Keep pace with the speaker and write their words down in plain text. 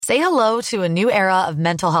Say hello to a new era of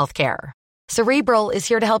mental health care. Cerebral is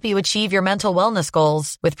here to help you achieve your mental wellness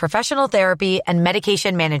goals with professional therapy and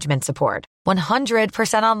medication management support.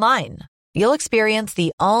 100% online. You'll experience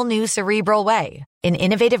the all-new Cerebral Way, an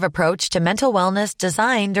innovative approach to mental wellness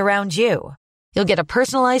designed around you. You'll get a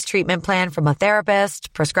personalized treatment plan from a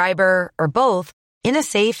therapist, prescriber, or both in a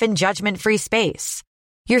safe and judgment-free space.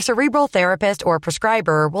 Your Cerebral therapist or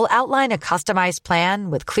prescriber will outline a customized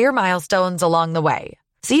plan with clear milestones along the way,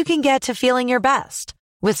 so you can get to feeling your best.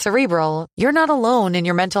 With Cerebral, you're not alone in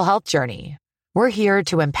your mental health journey. We're here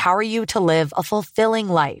to empower you to live a fulfilling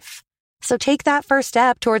life. So take that first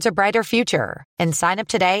step towards a brighter future and sign up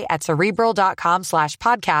today at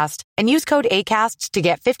Cerebral.com/podcast and use code ACAST to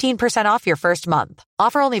get 15% off your first month.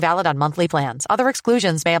 Offer only valid on monthly plans. Other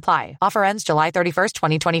exclusions may apply. Offer ends July 31st,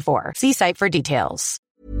 2024. See site for details.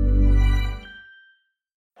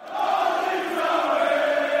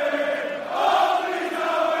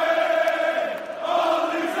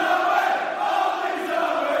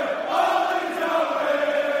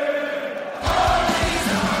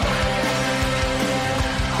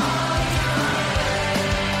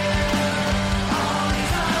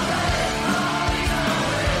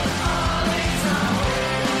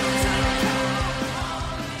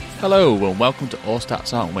 Hello and welcome to All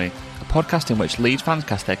Stats Aren't We, a podcast in which Leeds fans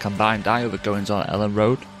cast their combined eye over goings on at Ellen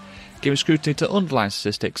Road, giving scrutiny to underlying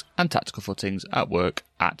statistics and tactical footings at work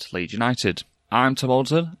at Leeds United. I'm Tom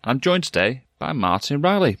Alderton and I'm joined today by Martin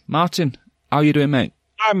Riley. Martin, how are you doing, mate?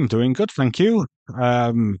 I'm doing good, thank you.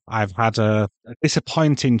 I've had a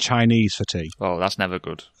disappointing Chinese for tea. Oh, that's never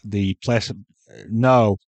good. The place,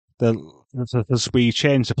 we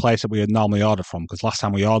changed the place that we had normally ordered from, because last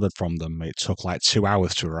time we ordered from them, it took like 2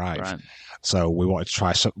 hours to arrive. Right. So we wanted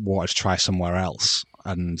to try somewhere else,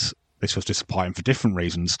 and this was disappointing for different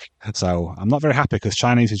reasons. So I'm not very happy, because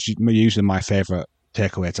Chinese is usually my favourite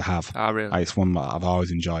takeaway to have. Oh, really? It's one that I've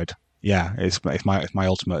always enjoyed. Yeah, it's my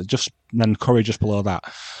ultimate. Just then curry just below that,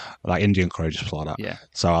 like Indian curry just below that. Yeah.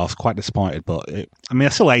 So I was quite disappointed, but I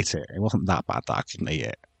still ate it. It wasn't that bad that I couldn't eat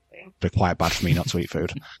it. It'd be quite bad for me not to eat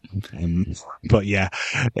food. But yeah,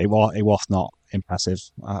 it was not impressive.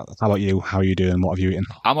 How about you? How are you doing? What have you eaten?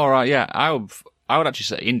 I'm all right. Yeah, I would actually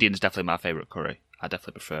say Indian's definitely my favourite curry. I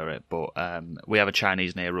definitely prefer it. But we have a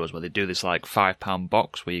Chinese near us where they do this like £5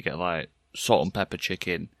 box where you get like salt and pepper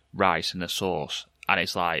chicken, rice, and a sauce, and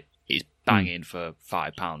it's banging for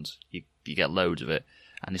 £5. You get loads of it,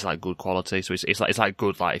 and it's like good quality. So it's like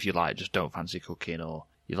good, like if you like just don't fancy cooking, or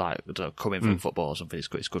you like coming from football or something. It's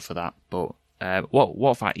good for that. But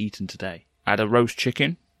what have I eaten today? I had a roast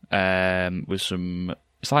chicken with some.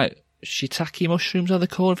 It's like shiitake mushrooms, are they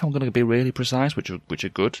called? If I'm going to be really precise, which are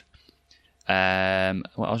good.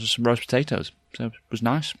 What else? Some roast potatoes. So it was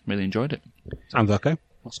nice. Really enjoyed it. Sounds okay.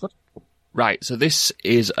 That's good. Right, so this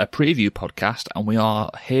is a preview podcast, and we are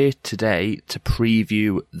here today to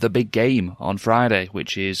preview the big game on Friday,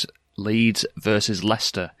 which is Leeds versus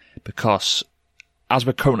Leicester, because as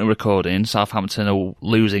we're currently recording, Southampton are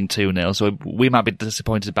losing 2-0, so we might be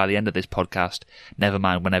disappointed by the end of this podcast, never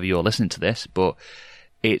mind whenever you're listening to this, but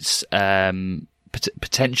it's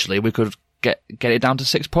potentially we could get it down to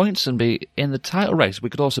 6 points and be in the title race. We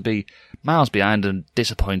could also be miles behind and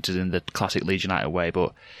disappointed in the classic Leeds United way,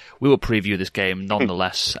 but we will preview this game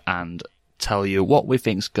nonetheless and tell you what we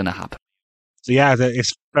think is going to happen. So yeah,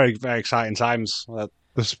 it's very, very exciting times.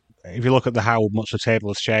 If you look at how much the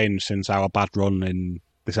table has changed since our bad run in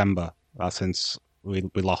December, since we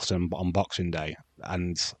lost on Boxing Day,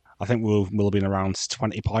 and I think we'll have been around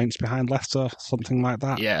 20 points behind Leicester, something like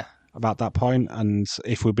that. Yeah. About that point, and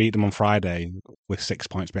if we beat them on Friday, we're 6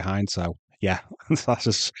 points behind. So yeah, that's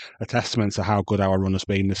just a testament to how good our run has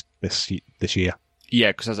been this year.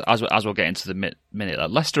 Yeah, because as we'll get into the minute,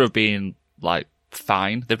 like, Leicester have been like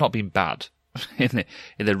fine. They've not been bad in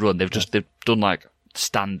the run. They've done like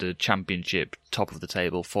standard Championship top of the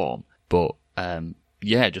table form. But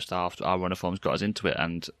just after our run of form's got us into it,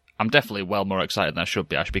 and I'm definitely well more excited than I should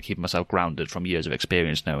be. I should be keeping myself grounded from years of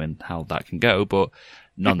experience, knowing how that can go. But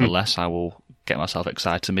nonetheless, I will get myself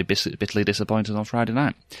excited and be bitterly disappointed on Friday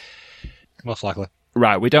night. Most likely.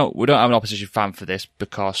 Right, we don't have an opposition fan for this,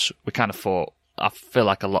 because we kind of thought, I feel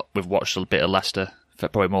like we've watched a bit of Leicester,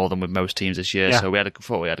 probably more than with most teams this year. Yeah. So we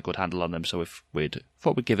thought we had a good handle on them. So we'd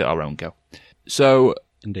give it our own go. So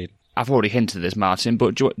indeed, I've already hinted at this, Martin,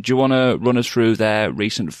 but do you want to run us through their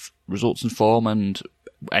recent results and form and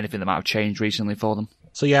anything that might have changed recently for them?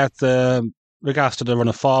 So yeah, regards to the run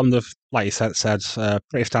of form, they've, like you said,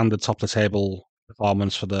 pretty standard top of the table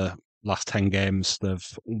performance for the last 10 games.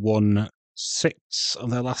 They've won 6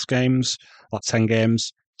 of their last 10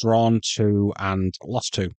 games, drawn 2 and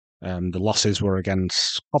lost 2. The losses were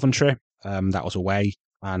against Coventry, that was away,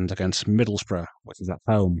 and against Middlesbrough, which is at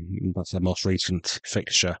home. That's their most recent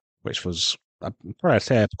fixture, which was, I'd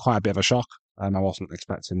say, quite a bit of a shock. I wasn't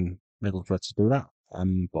expecting Middlesbrough to do that,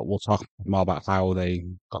 but we'll talk more about how they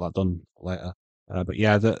got that done later. But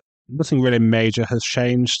yeah, nothing really major has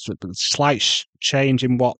changed. Slight change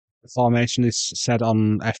in what the formation is said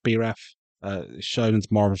on FBref. It's shown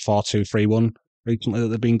it's more of a 4-2-3-1 recently that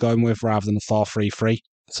they've been going with rather than a 4-3-3.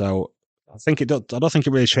 So I don't think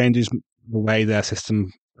it really changes the way their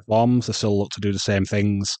system performs. They still look to do the same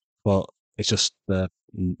things, but it's just the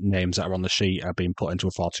names that are on the sheet are being put into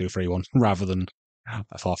a 4-2-3-1 rather than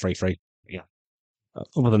a 4-3-3. Yeah.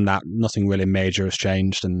 Other than that, nothing really major has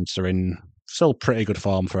changed, and they're in still pretty good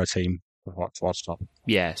form for a team towards top.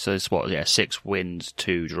 Yeah, so it's 6 wins,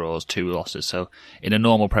 2 draws, 2 losses. So in a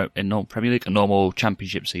normal Premier League, a normal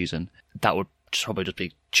Championship season, that would probably just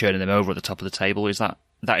be churning them over at the top of the table.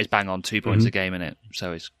 That is bang on 2 points a game in it.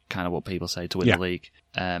 So it's kind of what people say to win the league.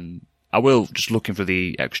 I will just looking for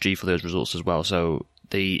the XG for those results as well. So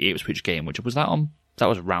the Ipswich game, which was that on? That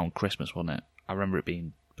was around Christmas, wasn't it? I remember it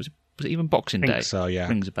being. Was it even Boxing Day? So yeah,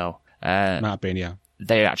 rings a bell. Might have been, yeah.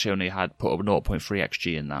 They actually only had put up 0.3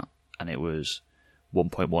 XG in that, and it was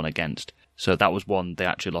 1.1 against. So that was one they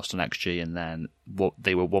actually lost on XG, and then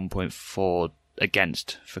they were 1.4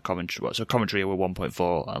 against for Coventry. So Coventry were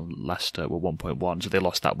 1.4 and Leicester were 1.1, so they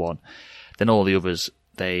lost that one. Then all the others,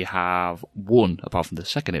 they have won, apart from the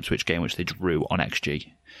second Ipswich game, which they drew on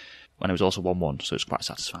XG, when it was also 1-1, so it's quite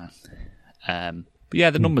satisfying. But yeah,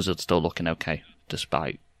 the numbers are still looking okay,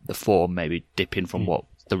 despite the form maybe dipping from what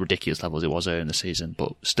the ridiculous levels it was earlier in the season,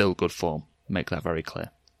 but still good form. Make that very clear.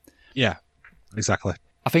 Yeah, exactly.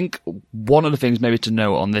 I think one of the things maybe to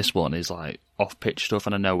note on this one is like off-pitch stuff,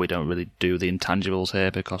 and I know we don't really do the intangibles here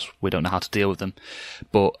because we don't know how to deal with them,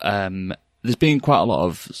 but there's been quite a lot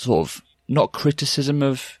of sort of, not criticism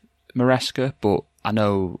of Maresca, but I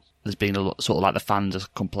know there's been a lot, sort of like the fans are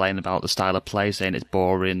complaining about the style of play, saying it's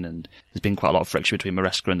boring, and there's been quite a lot of friction between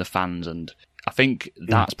Maresca and the fans, and I think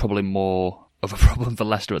that's probably more of a problem for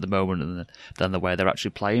Leicester at the moment than the way they're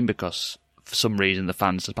actually playing, because for some reason the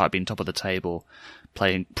fans, despite being top of the table,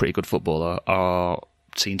 playing pretty good football, are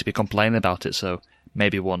seem to be complaining about it. So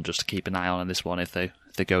maybe one just to keep an eye on in this one if they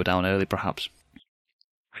go down early, perhaps.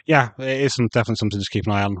 Yeah, it is definitely something to keep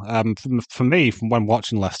an eye on. For me, when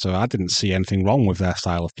watching Leicester, I didn't see anything wrong with their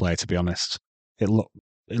style of play, to be honest. It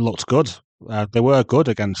looked good. They were good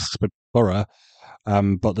against Borough,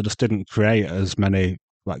 but they just didn't create as many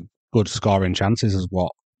like good scoring chances as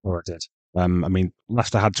what Borough did. I mean,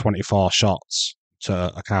 Leicester had 24 shots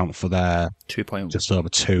to account for their 2 points, just over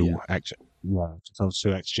 2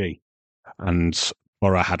 XG, and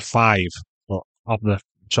Borough had 5. But of the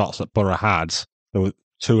shots that Borough had, there were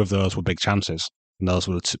 2 of those were big chances, and those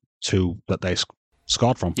were the 2 that they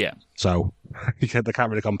scored from. Yeah. So they can't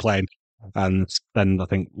really complain. And then I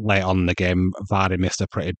think late on in the game, Vardy missed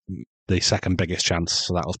the second biggest chance,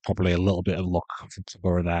 so that was probably a little bit of luck for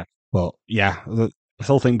Borough there. But yeah, I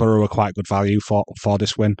still think Borough were quite good value for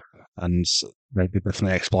this win, and they did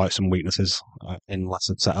definitely exploit some weaknesses in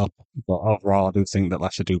Leicester's setup. But overall, I do think that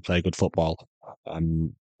Leicester do play good football,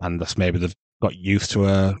 and that's maybe they've got used to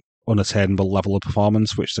a unattainable level of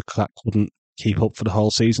performance, which they couldn't keep up for the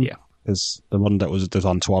whole season. Yeah. Because the run that was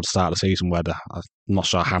on towards the start of the season, where I'm not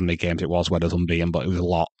sure how many games it was where there's unbeaten, but it was a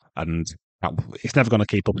lot, and it's never going to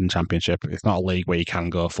keep up in the Championship. It's not a league where you can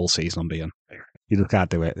go full season unbeaten. You just can't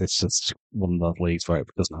do it. It's just one of those leagues where it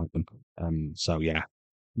doesn't happen. So yeah,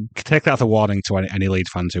 take that as a warning to any Leeds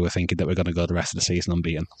fans who are thinking that we're going to go the rest of the season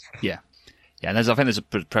unbeaten. Yeah. Yeah, and I think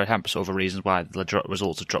there's perhaps sort of reasons why the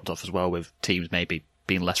results have dropped off as well, with teams maybe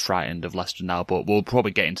being less frightened of Leicester now, but we'll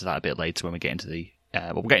probably get into that a bit later when we get into the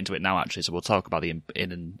we'll get into it now, actually, so we'll talk about the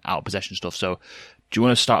in and out possession stuff. So do you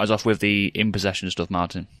want to start us off with the in possession stuff,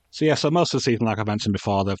 Martin? So most of the season, like I mentioned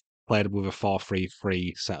before, they've played with a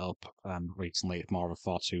 4-3-3 setup. Recently, it's more of a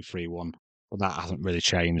 4-2-3-1. But that hasn't really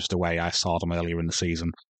changed the way I saw them earlier in the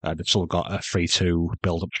season. They've still got a 3-2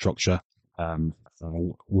 build-up structure.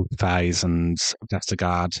 Woodface and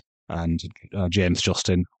Vestergaard and James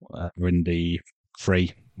Justin are in the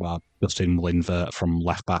 3. Well, Justin will invert from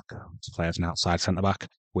left back to play as an outside centre back,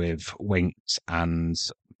 with Winks and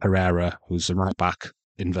Pereira, who's the right back,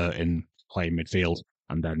 inverting, playing midfield.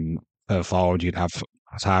 And then further forward, you'd have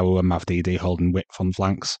Atawu and Mavdidi holding width on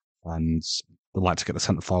flanks. And they'd like to get the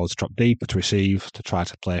centre forwards to drop deep to receive, to try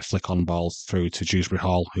to play flick on balls through to Dewsbury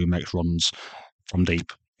Hall, who makes runs from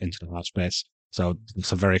deep into the half space. So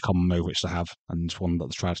it's a very common move which they have, and one that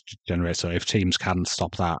they try to generate. So if teams can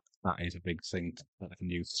stop that, that is a big thing that they can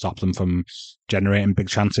use to stop them from generating big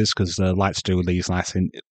chances, because they like to do these nice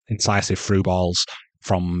incisive through balls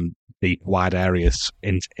from deep, wide areas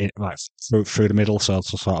like through the middle, so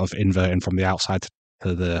sort of inverting from the outside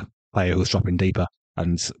to the player who's dropping deeper,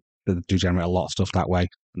 and they do generate a lot of stuff that way.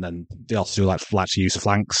 And then they also do like to use the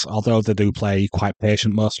flanks, although they do play quite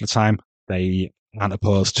patient most of the time. They aren't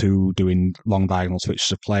opposed to doing long diagonal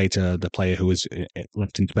switches of play to the player who is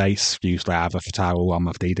left in space, usually either Fatawu or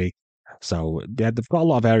Mavdidi. So yeah, they've got a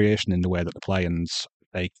lot of variation in the way that they play, and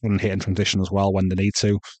they can hit in transition as well when they need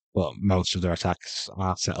to, but most of their attacks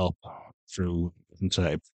are set up through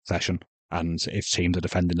concerted possession. And if teams are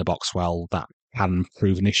defending the box well, that can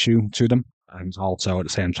prove an issue to them. And also at the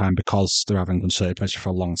same time, because they're having concerted pressure for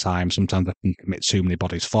a long time, sometimes they can commit too many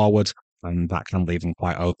bodies forward, and that can leave them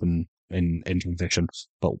quite open in transition.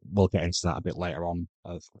 But we'll get into that a bit later on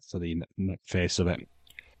for the next phase of it.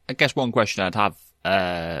 I guess one question I'd have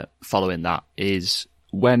following that is,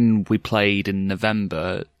 when we played in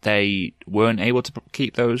November, they weren't able to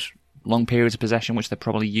keep those long periods of possession, which they're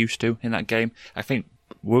probably used to in that game. I think,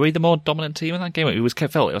 were we the more dominant team in that game? It was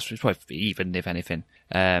probably even, if anything.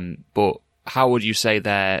 But how would you say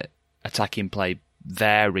their attacking play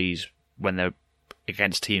varies when they're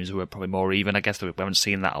against teams who are probably more even? I guess we haven't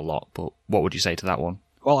seen that a lot, but what would you say to that one?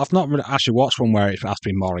 Well, I've not really actually watched one where it has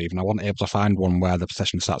been more even. I wasn't able to find one where the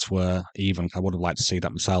possession stats were even. I would have liked to see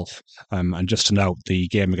that myself. And just to note, the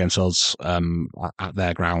game against us at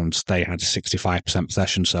their ground, they had 65%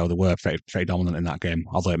 possession, so they were very dominant in that game,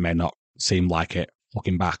 although it may not seem like it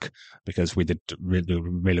looking back, because we did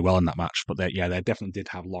really well in that match. But they definitely did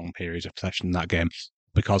have long periods of possession in that game,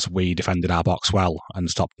 because we defended our box well and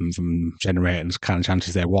stopped them from generating the kind of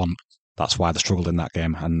chances they want. That's why they struggled in that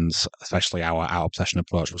game, and especially our possession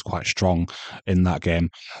approach was quite strong in that game.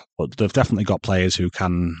 But they've definitely got players who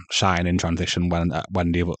can shine in transition when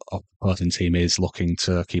the opposing team is looking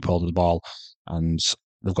to keep hold of the ball, and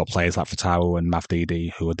they've got players like Fatawu and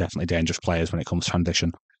Mavdidi who are definitely dangerous players when it comes to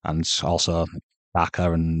transition, and also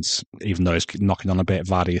Barker, and even though he's knocking on a bit,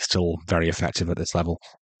 Vardy is still very effective at this level.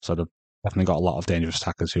 So they've definitely got a lot of dangerous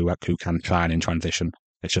attackers who can shine in transition.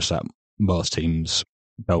 It's just that most teams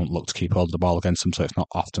don't look to keep hold of the ball against them, so it's not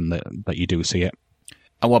often that you do see it.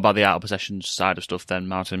 And what about the out of possession side of stuff then,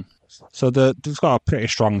 Martin? So they've got a pretty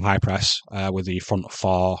strong high press with the front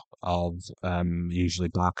four of usually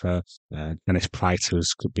Barker, Dennis Price,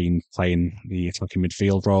 who's been playing the attacking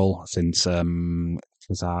midfield role since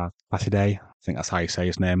Cesar Patide, I think that's how you say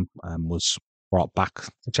his name, was brought back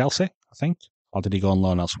to Chelsea, I think. Or did he go on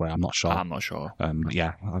loan elsewhere? I'm not sure. I'm not sure.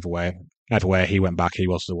 Yeah, either way, he went back. He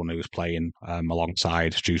was the one who was playing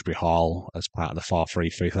alongside Dewsbury Hall as part of the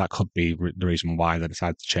 4-3-3. So that could be the reason why they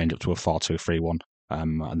decided to change up to a 4-2-3-1.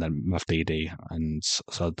 And then Mavdidi. And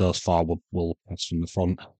so those four will press from the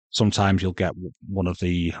front. Sometimes you'll get one of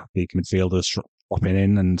the big midfielders dropping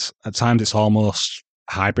in, and at times it's almost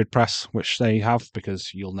hybrid press, which they have,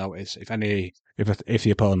 because you'll notice if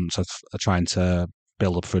the opponents are trying to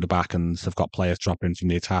build up through the back and they've got players dropping from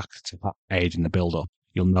the attack to aid in the build-up,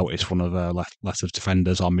 you'll notice one of the Leicester's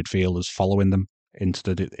defenders or midfielders following them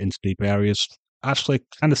into deep areas. Actually,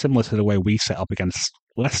 kind of similar to the way we set up against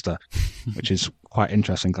Leicester, which is quite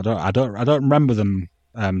interesting. I don't remember them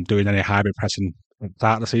doing any hybrid pressing at the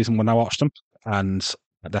start of the season when I watched them, and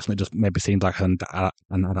it definitely just maybe seems like an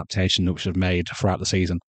adaptation that we should have made throughout the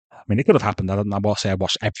season. I mean, it could have happened. I won't say I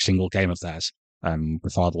watched every single game of theirs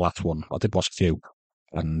before the last one. I did watch a few,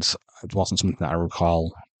 and it wasn't something that I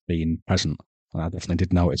recall being present. And I definitely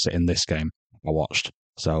did notice it in this game I watched.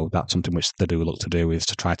 So that's something which they do look to do, is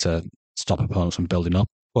to try to stop opponents from building up.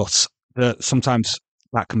 But sometimes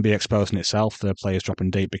that can be exposed in itself, the players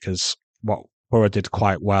dropping deep, because what Borough did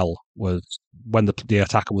quite well was when the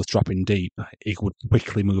attacker was dropping deep, he would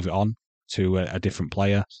quickly move it on to a different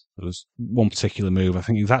player. There was one particular move, I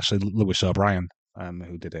think it was actually Lewis O'Brien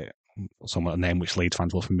who did it. Somewhat a name which Leeds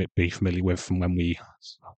fans will be familiar with from when we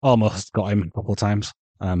almost got him a couple of times.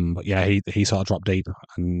 But yeah, he sort of dropped deep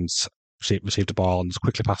and received the ball and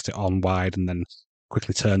quickly passed it on wide, and then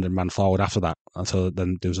quickly turned and ran forward after that. And so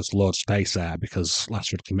then there was just loads of space there because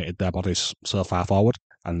Leicester had committed their bodies so far forward,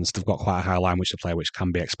 and they've got quite a high line which to play, which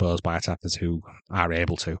can be exposed by attackers who are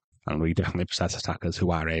able to. And we definitely possess attackers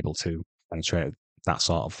who are able to penetrate that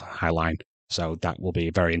sort of high line. So that will be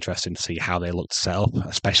very interesting to see how they look to set up,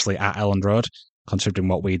 especially at Elland Road, considering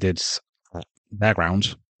what we did at their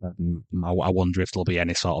ground. I wonder if there'll be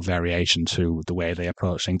any sort of variation to the way they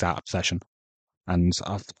approach things out of possession. And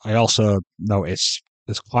I also notice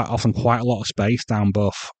there's quite often quite a lot of space down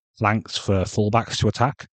both flanks for fullbacks to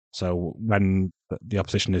attack. So when the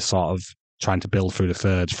opposition is sort of trying to build through the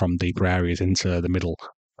thirds from deeper areas into the middle,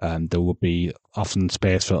 there will be often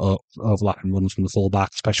space for overlapping runs from the fullback,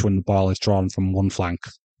 especially when the ball is drawn from one flank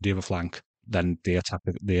the other flank, then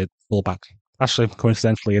the fullback. Actually,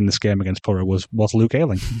 coincidentally, in this game against Borough was Luke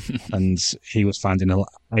Ayling, and he was finding a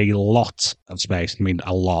lot of space. I mean,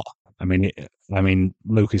 a lot. I mean,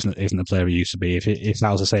 Luke isn't the player he used to be. If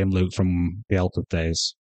that was the same Luke from the Elton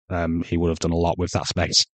days, he would have done a lot with that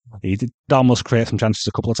space. He did almost create some chances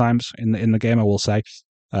a couple of times in the game, I will say.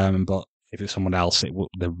 But if it's someone else,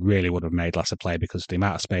 they really would have made Leicester play because the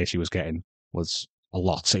amount of space he was getting was a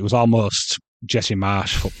lot. It was almost Jesse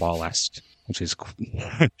Marsh football-esque, which is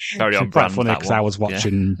very on brand. Funny because I was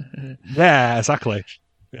watching. Yeah, exactly.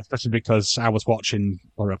 Especially because I was watching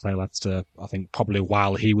Borough play Leicester, I think probably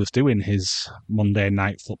while he was doing his Monday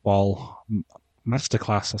Night Football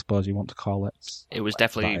masterclass, I suppose you want to call it. It was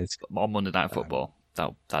definitely on Monday Night Football.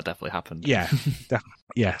 That definitely happened. Yeah,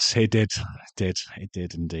 yes, it did. It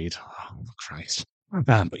did indeed. Oh, Christ.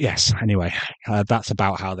 But yes, anyway, that's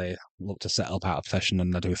about how they look to set up out of possession,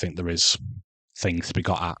 and I do think there is things to be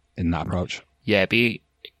got at in that approach. Yeah,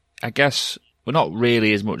 I guess we're not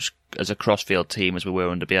really as much as a cross-field team as we were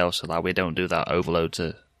under Bielsa. Like, we don't do that overload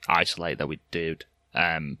to isolate that we did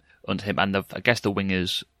under him. And I guess the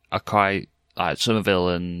wingers are quite like Somerville,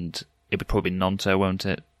 and it would probably be Nonto, won't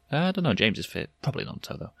it? I don't know. James is fit. Probably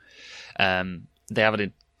Nonto, though. They have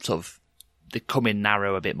it they come in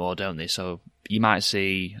narrow a bit more, don't they? So you might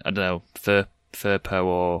see, I don't know, Firpo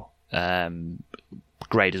or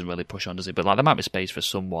Gray doesn't really push on, does he? But like, there might be space for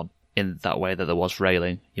someone in that way that there was for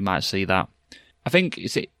Ayling. You might see that. I think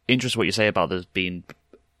it's interesting what you say about there being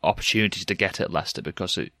opportunities to get at Leicester,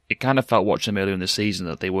 because it kind of felt watching them earlier in the season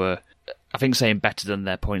that they were, I think saying better than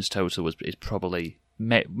their points total is probably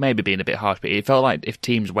maybe being a bit harsh, but it felt like if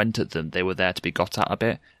teams went at them, they were there to be got at a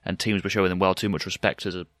bit, and teams were showing them well too much respect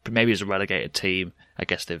maybe as a relegated team. I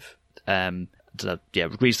guess they've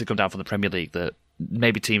recently come down from the Premier League, that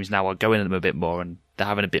maybe teams now are going at them a bit more, and they're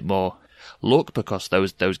having a bit more luck because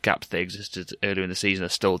those gaps that existed earlier in the season are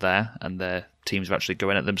still there, and their teams are actually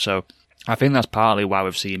going at them. So I think that's partly why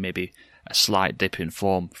we've seen maybe a slight dip in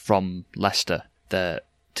form from Leicester. The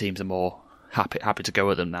teams are more happy to go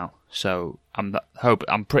at them now. So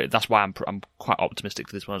that's why I'm quite optimistic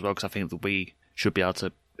for this one as well, because I think that we should be able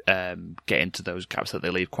to get into those gaps that they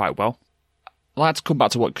leave quite well. I'd like to come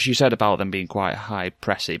back to because you said about them being quite high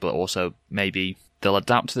pressy, but also maybe they'll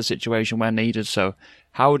adapt to the situation where needed. So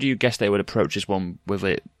how would you guess they would approach this one, with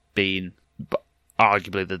it being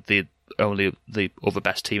arguably the other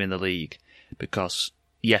best team in the league? Because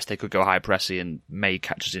yes, they could go high pressy and may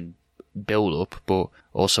catch us in build up, but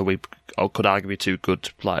also we could argue too good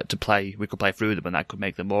to play. We could play through them, and that could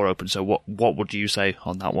make them more open. So what would you say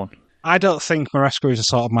on that one? I don't think Maresca is the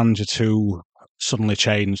sort of manager to suddenly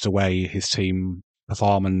change the way his team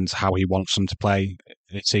perform and how he wants them to play.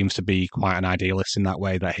 It seems to be quite an idealist in that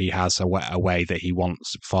way, that he has a way that he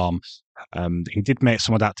wants to perform. He did make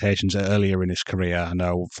some adaptations earlier in his career, I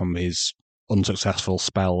know, from his unsuccessful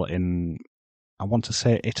spell in, I want to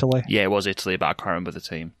say, Italy. Yeah, it was Italy, but I can't remember the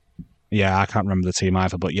team. Yeah, I can't remember the team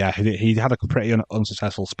either, but yeah, he had a pretty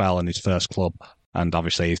unsuccessful spell in his first club, and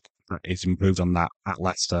obviously he's improved on that at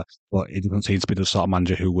Leicester, but he doesn't seem to be the sort of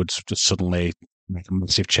manager who would just suddenly make a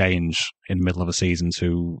massive change in the middle of a season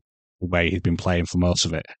to the way he's been playing for most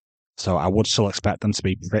of it. So I would still expect them to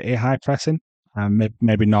be pretty high pressing, and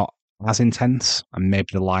maybe not as intense, and maybe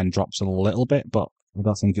the line drops a little bit, but I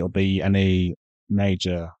don't think it'll be any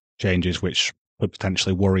major changes which could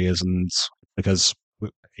potentially worry us, and because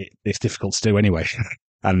it's difficult to do anyway.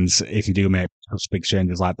 And if you do make big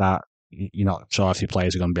changes like that, you're not sure if your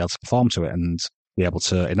players are going to be able to perform to it and be able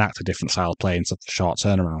to enact a different style of play in such a short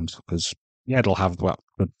turnaround. Because, yeah, they'll have 4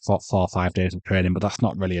 or 5 days of training, but that's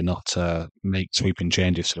not really enough to make sweeping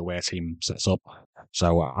changes to the way a team sets up.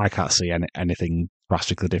 So I can't see anything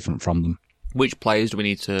drastically different from them. Which players do we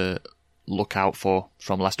need to look out for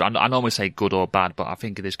from Leicester? I normally say good or bad, but I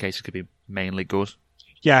think in this case it could be mainly good.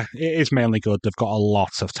 Yeah, it is mainly good. They've got a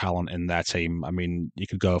lot of talent in their team. I mean, you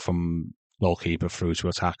could go from goalkeeper through to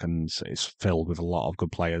attack, and it's filled with a lot of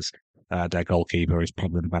good players. Their goalkeeper is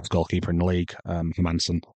probably the best goalkeeper in the league,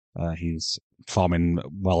 Hermansen. He's performing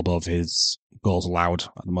well above his goals allowed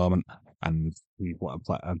at the moment, and he's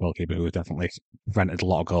a goalkeeper who has definitely prevented a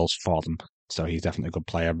lot of goals for them. So he's definitely a good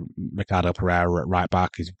player. Ricardo Pereira at right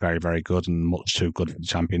back is very, very good, and much too good for the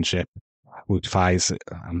Championship. Wood Fies,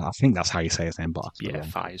 and I think that's how you say his name, but yeah,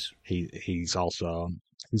 Fies. He's also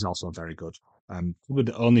very good. Probably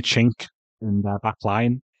the only chink in their back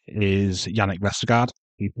line is Yannick Vestergaard.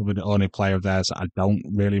 He's probably the only player of theirs that I don't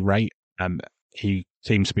really rate. He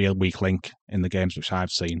seems to be a weak link in the games which I've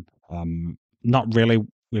seen. Not really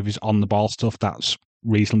with his on the ball stuff. That's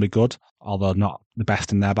reasonably good, although not the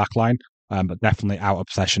best in their back line. But definitely out of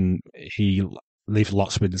possession, he leaves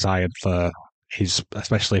lots to be desired for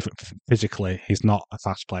especially physically, he's not a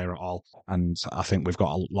fast player at all. And I think we've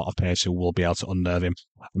got a lot of players who will be able to unnerve him.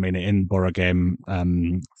 I mean, in Borough game,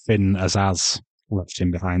 Finn Azaz left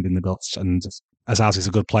him behind in the dust, and Azaz is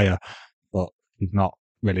a good player, but he's not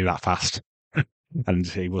really that fast. And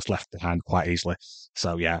he was left behind quite easily.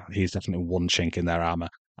 So yeah, he's definitely one chink in their armour.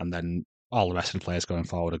 And then all the rest of the players going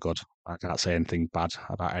forward are good. I can't say anything bad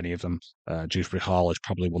about any of them. Dewsbury Hall is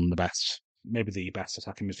probably one of the best, maybe the best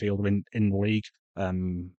attacking midfielder in the league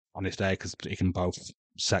on his day, because he can both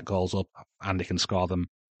set goals up and he can score them.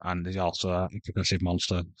 And he's also a progressive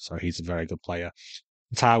monster, so he's a very good player.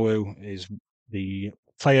 Tawu is the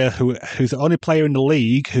player who's the only player in the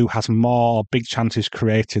league who has more big chances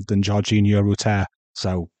created than Jorginho Rutter.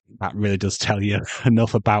 So that really does tell you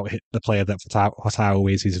enough about the player that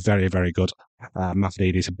Tawu is. He's very, very good.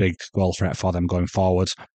 Mafdidi is a big goal threat for them going forward.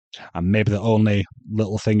 And maybe the only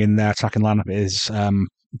little thing in their attacking lineup is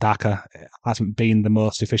Daka hasn't been the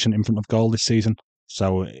most efficient in front of goal this season.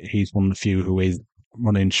 So he's one of the few who is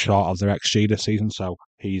running short of their XG this season. So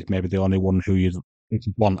he's maybe the only one who you'd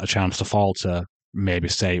want a chance to fall to maybe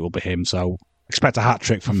say it will be him. So expect a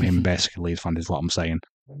hat-trick from him, basically, Leeds fans, is what I'm saying.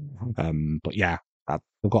 But yeah,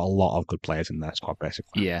 they've got a lot of good players in their squad,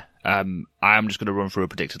 basically. Yeah. I am just going to run through a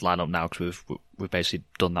predicted lineup now, because we've basically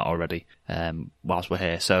done that already whilst we're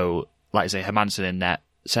here. So, like I say, Hermansen in net,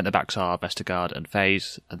 centre-backs are Vestergaard and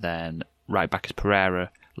Faze, and then right-back is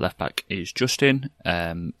Pereira, left-back is Justin,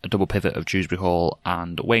 a double pivot of Dewsbury Hall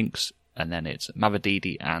and Winks, and then it's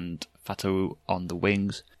Mavadidi and Fatou on the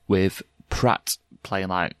wings, with Pratt playing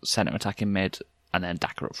like centre attacking mid, and then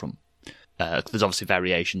Daka up front. There's obviously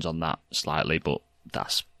variations on that slightly, but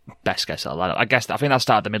that's best guess. I think that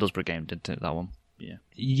started the Middlesbrough game, didn't it, that one? Yeah.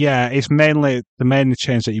 Yeah, it's mainly the main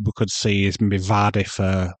change that you could see is maybe Vardy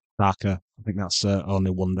for Daka. I think that's the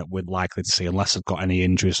only one that we're likely to see, unless they've got any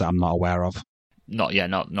injuries that I'm not aware of. Not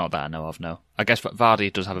that I know of, no. I guess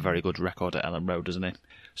Vardy does have a very good record at Ellen Road, doesn't he?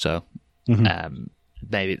 So,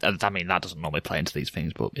 maybe, I mean, that doesn't normally play into these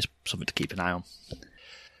things, but it's something to keep an eye on.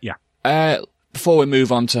 Yeah. Before we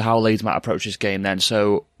move on to how Leeds might approach this game then,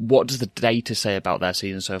 so what does the data say about their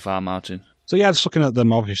season so far, Martin? So yeah, just looking at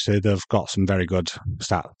them, obviously they've got some very good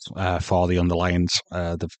stats for the underlines.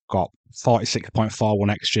 They've got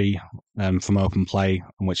 46.41 XG from open play,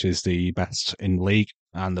 which is the best in the league,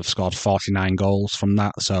 and they've scored 49 goals from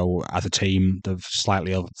that. So as a team, they've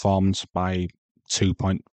slightly overperformed by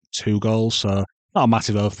 2.2 goals. So not a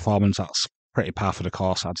massive overperformance. That's pretty par for the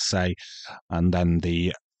course, I'd say. And then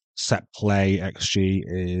the set play XG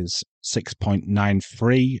is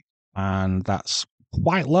 6.93, and that's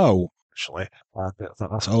quite low. Actually,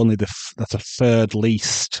 that's a third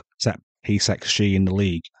least set piece XG in the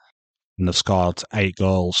league, and they've scored 8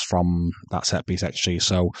 goals from that set piece XG.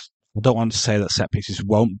 So I don't want to say that set pieces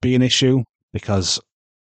won't be an issue, because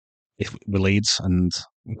if we Leeds and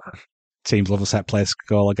teams love a set place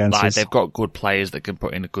goal against us. They've got good players that can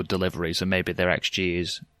put in a good delivery, so maybe their XG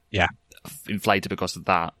is inflated because of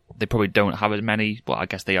that. They probably don't have as many. Well, I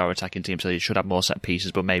guess they are attacking teams, so they should have more set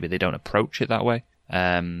pieces, but maybe they don't approach it that way.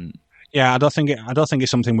 Yeah, I don't think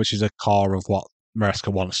it's something which is a core of what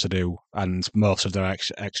Maresca wants to do, and most of their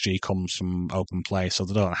XG comes from open play, so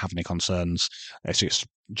they don't have any concerns. It's just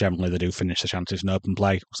generally they do finish the chances in open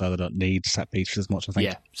play, so they don't need set pieces as much, I think.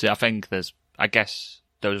 Yeah, so I think I guess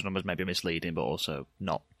those numbers may be misleading, but also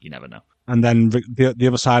not. You never know. And then the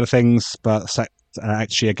other side of things, but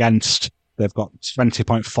XG against, they've got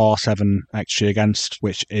 20.47 XG against,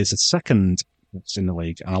 which is the second in the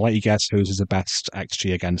league. And I'll let you guess whose is the best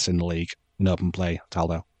XG against in the league in open play,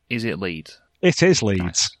 Taldo. Is it Leeds? It is Leeds.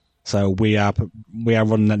 Nice. So we are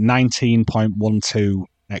running at 19.12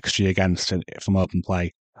 XG against from open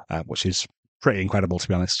play, which is pretty incredible, to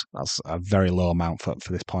be honest. That's a very low amount for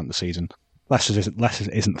this point in the season. Leicester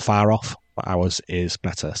isn't far off, but ours is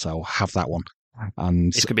better, so have that one.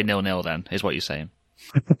 And it could be 0-0 then, is what you're saying.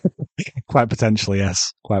 Quite potentially,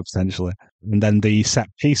 yes. Quite potentially. And then the set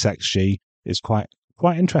piece XG is quite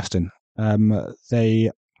interesting.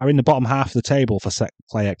 They are in the bottom half of the table for set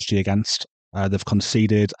play XG against. They've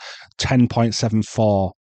conceded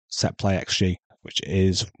 10.74 set play XG, which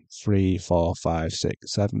is 3, 4, 5, 6,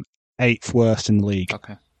 7, 8th worst in the league.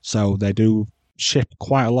 Okay. So they do ship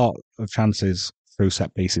quite a lot of chances through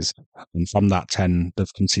set pieces, and from that 10,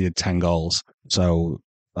 they've conceded 10 goals. So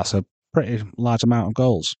that's a pretty large amount of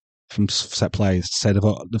goals from set plays. Say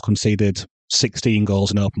they've conceded 16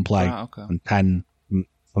 goals in open play and 10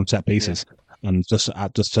 from set pieces. Yeah. And just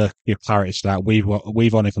to give clarity to that,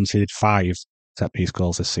 we've only conceded 5 set piece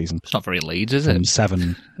goals this season. It's not very Leeds, is it?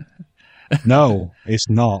 7. No, it's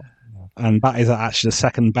not. And that is actually the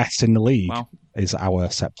second best in the league. Wow. is our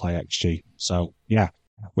set play XG. So, yeah,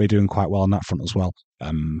 we're doing quite well on that front as well.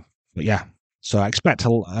 But yeah, so I expect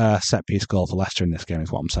a set piece goal for Leicester in this game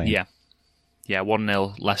is what I'm saying. Yeah. Yeah,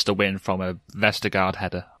 1-0 Leicester win from a Vestergaard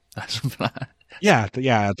header. Yeah,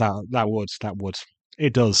 that would.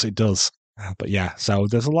 It does. But yeah, so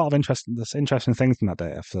there's a lot of interesting things in that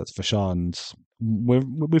data for sure, and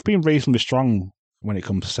we've been reasonably strong when it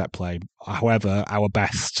comes to set play. However, our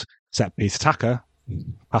best set piece attacker,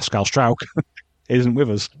 Pascal Struijk, isn't with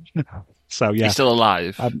us. So yeah, he's still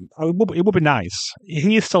alive. It would be nice.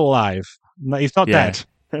 He is still alive. He's not dead.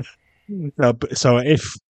 So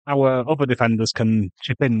if our other defenders can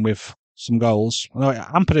chip in with some goals.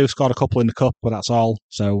 Ampadu scored a couple in the cup, but that's all.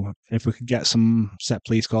 So if we could get some set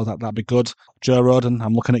piece goals, that'd be good. Joe Rodon,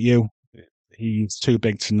 I'm looking at you. He's too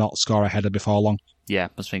big to not score a header before long. Yeah, I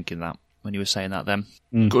was thinking that when you were saying that then.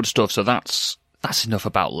 Good stuff. So that's enough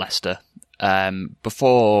about Leicester.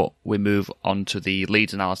 Before we move on to the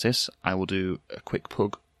Leeds analysis, I will do a quick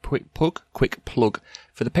plug for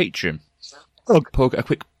the Patreon. A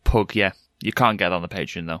quick plug, yeah. You can't get on the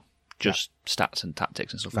Patreon though. Just stats and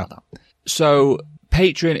tactics and stuff like that. So,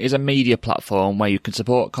 Patreon is a media platform where you can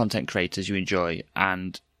support content creators you enjoy,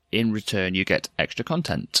 and in return you get extra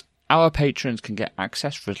content. Our patrons can get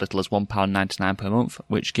access for as little as £1.99 per month,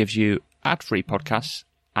 which gives you ad-free podcasts,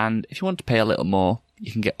 and if you want to pay a little more,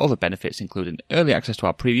 you can get other benefits including early access to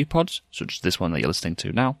our preview pods, such as this one that you're listening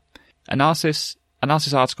to now, analysis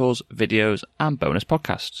articles, videos, and bonus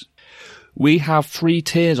podcasts. We have 3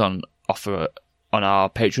 tiers on offer on our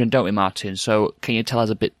Patreon, don't we, Martin? So can you tell us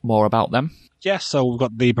a bit more about them? Yes, so we've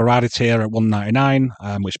got the Berardi tier at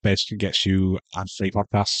 $1.99, which basically gets you ad-free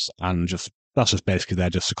podcasts, and that's just basically there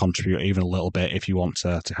just to contribute even a little bit if you want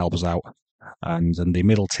to help us out. And then the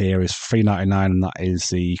middle tier is $3.99, and that is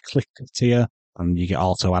the Click tier, and you get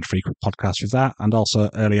also ad-free podcasts with that, and also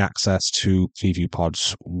early access to preview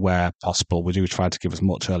pods where possible. We do try to give as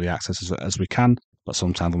much early access as we can, but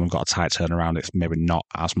sometimes when we've got a tight turnaround, it's maybe not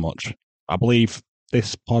as much. I believe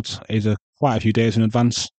this pod is quite a few days in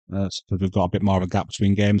advance, so we've got a bit more of a gap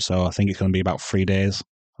between games, so I think it's going to be about 3 days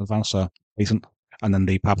in advance, so decent. And then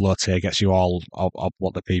the Pablo tier gets you all of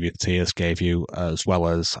what the previous tiers gave you, as well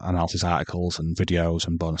as analysis articles and videos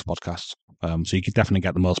and bonus podcasts. So you could definitely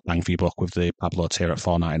get the most bang for your buck with the Pablo tier at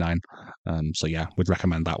 $4.99. So yeah, we'd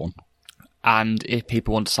recommend that one. And if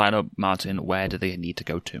people want to sign up, Martin, where do they need to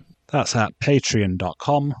go to? That's at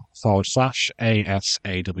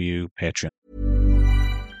patreon.com/ASAW Patreon.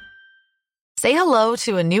 Say hello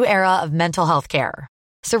to a new era of mental health care.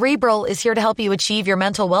 Cerebral is here to help you achieve your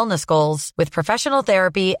mental wellness goals with professional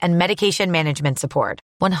therapy and medication management support.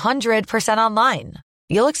 100% online.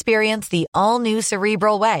 You'll experience the all-new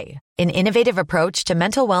Cerebral Way, an innovative approach to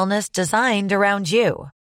mental wellness designed around you.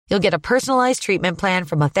 You'll get a personalized treatment plan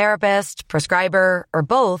from a therapist, prescriber, or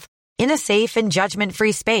both in a safe and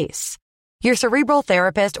judgment-free space. Your Cerebral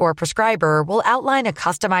therapist or prescriber will outline a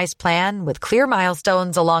customized plan with clear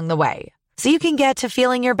milestones along the way, so you can get to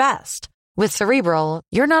feeling your best. With Cerebral,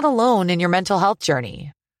 you're not alone in your mental health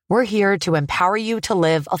journey. We're here to empower you to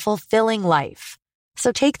live a fulfilling life.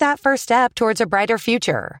 So take that first step towards a brighter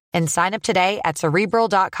future and sign up today at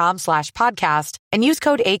Cerebral.com/podcast and use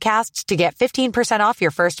code ACAST to get 15% off your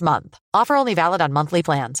first month. Offer only valid on monthly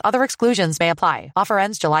plans. Other exclusions may apply. Offer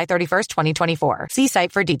ends July 31st, 2024. See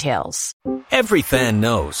site for details. Every fan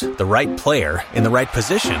knows the right player in the right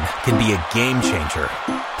position can be a game changer.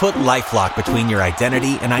 Put LifeLock between your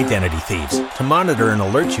identity and identity thieves to monitor and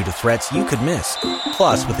alert you to threats you could miss.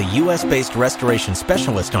 Plus, with a U.S.-based restoration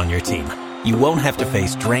specialist on your team, you won't have to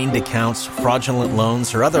face drained accounts, fraudulent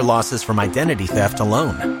loans, or other losses from identity theft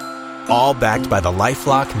alone. All backed by the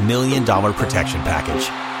LifeLock $1 Million Protection Package.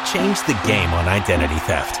 Change the game on identity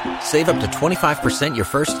theft. Save up to 25% your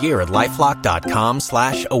first year at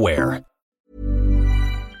LifeLock.com/aware.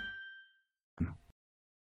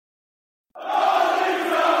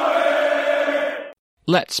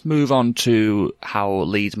 Let's move on to how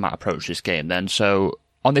Leeds might approach this game then. So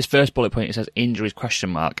on this first bullet point, it says injuries ?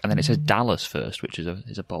 And then it says Dallas first, which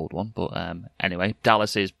is a bold one. But anyway,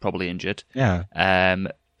 Dallas is probably injured. Yeah.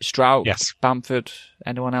 Struijk, yes. Bamford,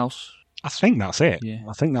 anyone else? I think that's it. Yeah.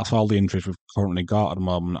 I think that's all the injuries we've currently got at the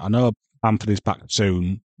moment. I know Bamford is back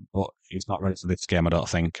soon, but he's not ready for this game, I don't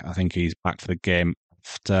think. I think he's back for the game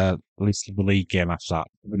after, at least the league game after that.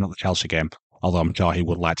 Maybe not the Chelsea game, although I'm sure he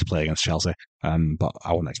would like to play against Chelsea. But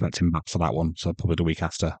I wouldn't expect him back for that one, so probably the week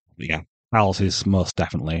after. But yeah, Charles is most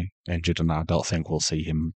definitely injured, and I don't think we'll see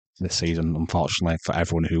him this season, unfortunately, for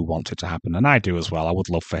everyone who wants it to happen. And I do as well. I would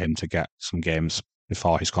love for him to get some games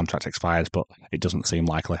before his contract expires, but it doesn't seem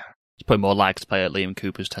likely. He's probably more likely to play at Liam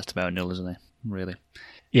Cooper's testimonial, isn't he? Really.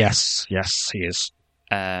 Yes, he is.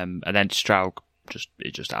 And then Straug is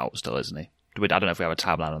just out still, isn't he? I don't know if we have a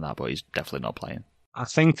timeline on that, but he's definitely not playing. I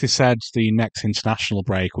think they said the next international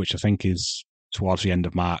break, which I think is towards the end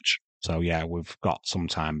of March. So yeah, we've got some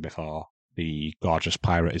time before the gorgeous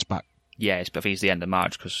Pirate is back. Yeah, I think it's the end of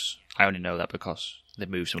March, because I only know that because they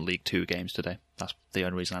moved some League 2 games today. That's the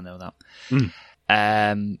only reason I know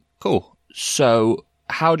that. Cool. So,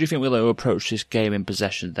 how do you think we'll approach this game in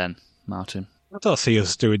possession then, Martin? I don't see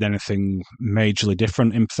us doing anything majorly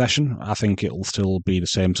different in possession. I think it'll still be the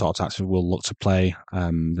same sort of tactics we'll look to play.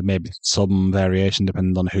 There may be some variation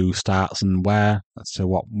depending on who starts and where, as to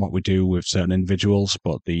what we do with certain individuals,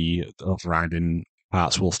 but the overriding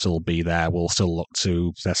parts will still be there. We'll still look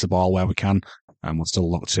to possess the ball where we can, and we'll still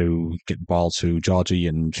look to get the ball to Georgie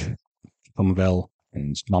and Somerville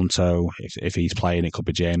and Monto. If he's playing, it could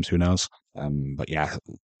be James, who knows. But yeah,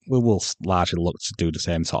 we will largely look to do the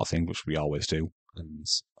same sort of thing, which we always do. And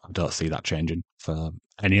I don't see that changing for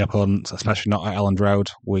any opponent, especially not at Elland Road.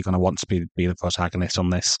 We're going to want to be the protagonist on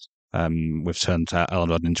this. We've turned Elland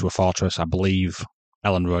Road into a fortress. I believe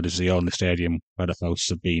Elland Road is the only stadium where the hosts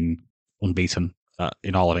have been unbeaten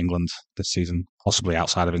in all of England this season, possibly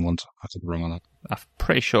outside of England. I could be wrong on that. I'm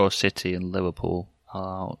pretty sure City and Liverpool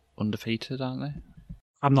are undefeated, aren't they?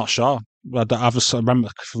 I'm not sure. I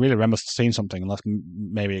really remember seeing something, unless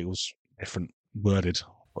maybe it was different worded.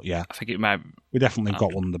 But yeah, I think it might. We definitely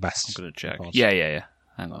got one of the best. I'm going to check. Yeah.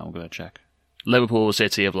 Hang on, I'm going to check. Liverpool,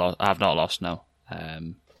 City have not lost. No.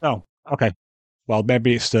 Oh, okay. Well,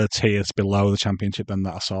 maybe it's the tiers below the Championship then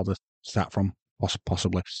that I saw the stat from,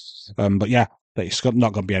 possibly. But yeah, it's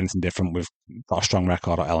not going to be anything different. We've got a strong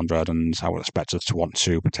record at Elland Road, and I would expect us to want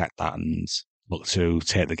to protect that and look to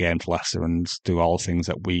take the game to Leicester and do all the things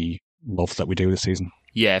that we love that we do this season.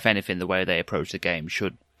 Yeah, if anything, the way they approach the game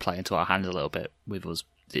should play into our hands a little bit, with us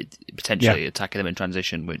potentially attacking them in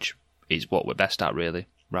transition, which is what we're best at, really,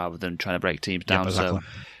 rather than trying to break teams down. Exactly. So,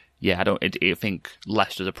 yeah, I think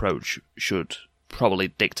Leicester's approach should probably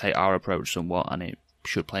dictate our approach somewhat, and it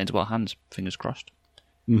should play into our hands. Fingers crossed.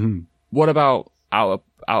 Mm-hmm. What about our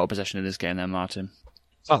possession in this game, then, Martin?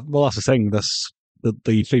 Well, that's the thing.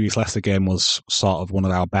 The previous Leicester game was sort of one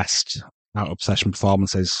of our best out of possession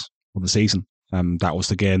performances of the season. That was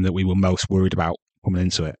the game that we were most worried about coming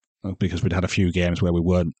into it, because we'd had a few games where we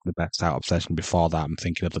weren't the best out of possession before that. I'm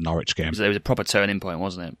thinking of the Norwich game. It was a proper turning point,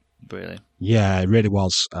 wasn't it? Really? Yeah, it really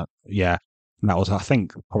was. And that was, I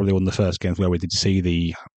think, probably one of the first games where we did see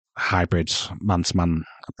the hybrid man-to-man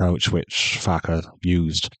approach which Farke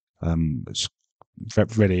used. It's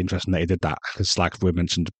really interesting that he did that, because like we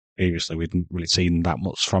mentioned previously, we hadn't really seen that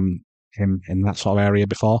much from him in that sort of area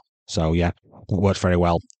before. So yeah, it worked very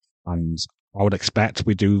well, and I would expect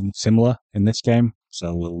we do similar in this game.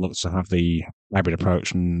 So we'll look to have the hybrid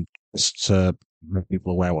approach, and just to make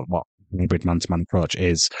people aware what hybrid man-to-man approach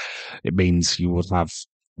is. It means you would have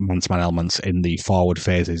man-to-man elements in the forward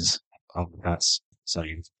phases of the press. So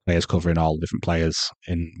you have players covering all different players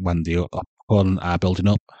when the opponent are building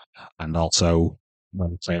up, and also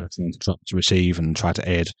when the player to receive and try to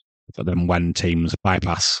aid. But then when teams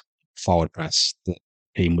bypass forward press, the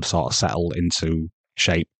team would sort of settle into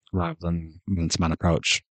shape rather than man-to-man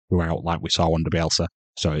approach throughout, like we saw under Bielsa.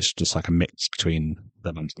 So it's just like a mix between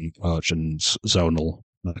the man-to-man approach and zonal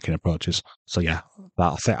working approaches. So yeah,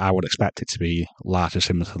 I would expect it to be largely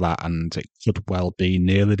similar to that, and it could well be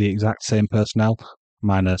nearly the exact same personnel,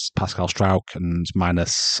 minus Pascal Struijk and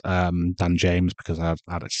minus Dan James, because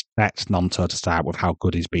I'd expect Nonto to start with how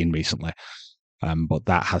good he's been recently. But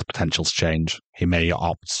that has potential to change. He may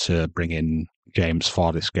opt to bring in James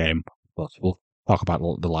for this game, but we'll talk about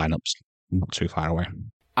the lineups not too far away.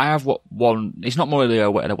 I have one. It's not more really a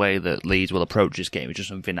way that Leeds will approach this game. It's just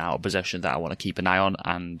something out of possession that I want to keep an eye on,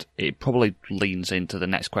 and it probably leans into the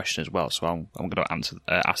next question as well. So I'm going to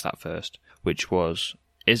ask that first, which was: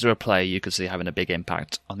 is there a player you could see having a big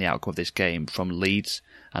impact on the outcome of this game from Leeds?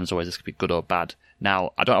 And as always, this could be good or bad.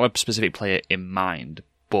 Now, I don't have a specific player in mind,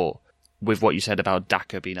 but with what you said about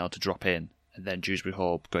Daka being able to drop in and then Dewsbury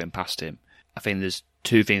Hall going past him, I think there's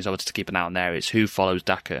two things I want to keep an eye on there. It's who follows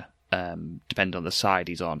Daka, depending on the side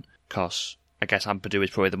he's on, because I guess Ampadu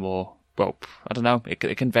is probably the more, well, I don't know, it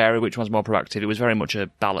can vary which one's more proactive. It was very much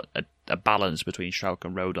a balance between Struijk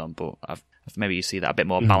and Rodon, but maybe you see that a bit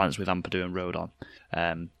more balance with Ampadu and Rodon.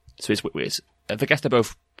 So it's I guess they're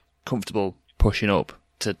both comfortable pushing up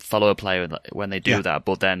to follow a player when they do that,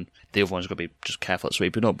 but then the other one's got to be just careful at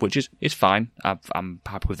sweeping up, which is fine. I'm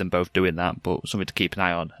happy with them both doing that, but something to keep an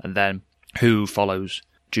eye on. And then who follows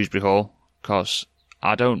Dewsbury Hall? Because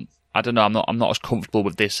I don't know. I'm not as comfortable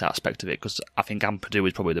with this aspect of it, because I think Ampadu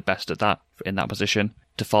is probably the best at that in that position,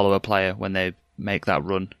 to follow a player when they make that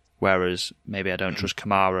run, whereas maybe I don't trust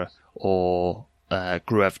Kamara or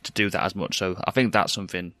Gruev to do that as much. So I think that's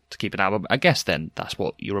something to keep an eye on. I guess then that's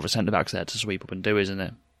what your other centre-back's there to sweep up and do, isn't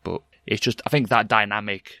it? But it's just, I think that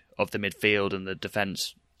dynamic of the midfield and the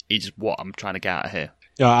defence is what I'm trying to get at here.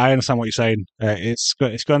 Yeah, I understand what you're saying. It's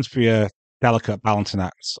going to be a delicate balancing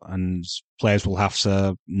act, and players will have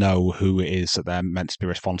to know who it is that they're meant to be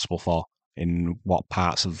responsible for in what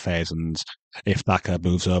parts of the phase. And if Daka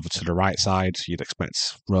moves over to the right side, you'd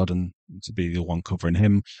expect Rodon to be the one covering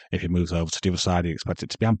him. If he moves over to the other side, you expect it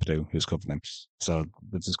to be Ampadu who's covering him. So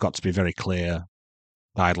there's got to be very clear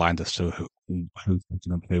guidelines as to who's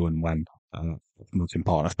picking up who and when. Most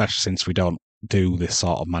important, especially since we don't do this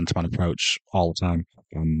sort of man-to-man approach all the time.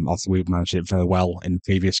 Also, we've managed it very well in the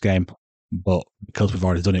previous game, but because we've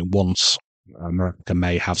already done it once, America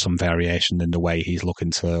may have some variation in the way he's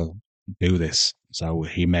looking to do this. So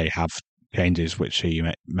he may have changes which he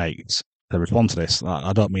makes to respond to this.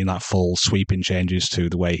 I don't mean that full sweeping changes to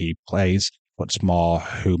the way he plays, but it's more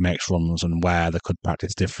who makes runs and where they could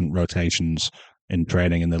practice different rotations in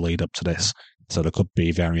training in the lead up to this. So there could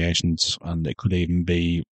be variations, and it could even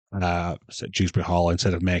be Dewsbury Hall,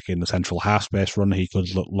 instead of making the central half space run, he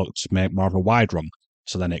could look to make more of a wide run.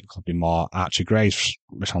 So then it could be more Archie Gray's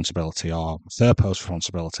responsibility or third post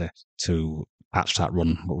responsibility to patch that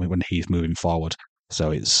run when he's moving forward.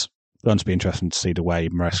 So it's going to be interesting to see the way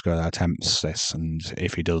Maresca attempts this, and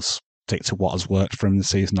if he does stick to what has worked for him this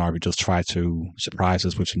season, or if he does try to surprise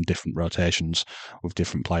us with some different rotations with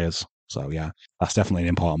different players. So yeah, that's definitely an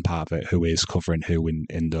important part of it, who is covering who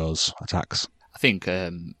in those attacks. I think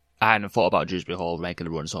I hadn't thought about Dewsbury Hall making a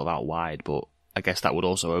run sort of out wide, but I guess that would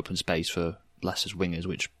also open space for Leicester's wingers,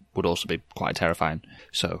 which would also be quite terrifying.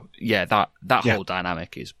 So yeah, that whole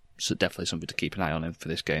dynamic is definitely something to keep an eye on for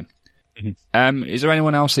this game. Mm-hmm. Is there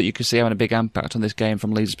anyone else that you could see having a big impact on this game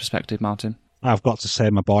from Leeds' perspective, Martin? I've got to say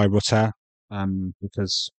my boy Rutter,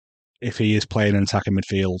 because if he is playing in attacking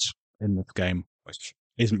midfield in this game, which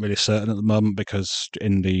isn't really certain at the moment, because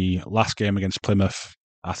in the last game against Plymouth,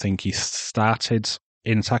 I think he started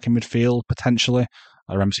in attacking midfield, potentially.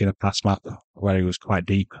 I remember seeing a pass map where he was quite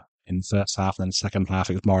deep in the first half, and then the second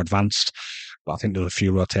half it was more advanced. But I think there were a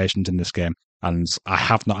few rotations in this game, and I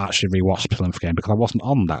have not actually rewatched the Plymouth game because I wasn't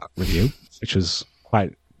on that review, which was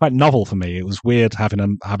quite novel for me. It was weird having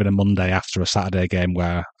a Monday after a Saturday game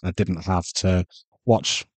where I didn't have to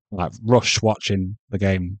rush watching the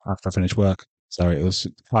game after I finished work. So it was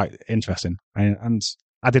quite interesting, and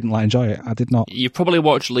I didn't enjoy it. I did not. You probably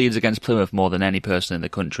watched Leeds against Plymouth more than any person in the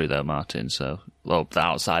country, though, Martin. So, well,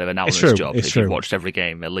 outside of an analyst's job, you've watched every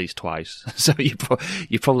game at least twice. So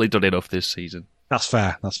you've probably done enough this season. That's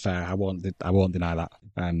fair. I won't deny that.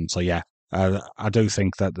 So yeah, I do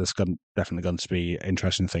think that there's definitely going to be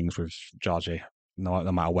interesting things with Georgie, no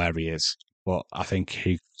matter where he is. But I think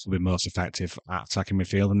he will be most effective at attacking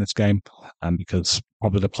midfield in this game, because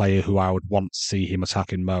probably the player who I would want to see him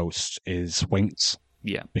attacking most is Winks.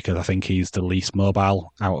 Yeah, because I think he's the least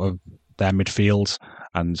mobile out of their midfield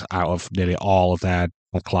and out of nearly all of their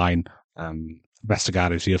line.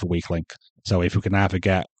 Vestergaard is the other weak link. So if we can either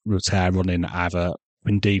get Rutter running either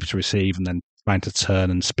in deep to receive and then trying to turn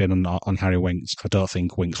and spin on Harry Winks, I don't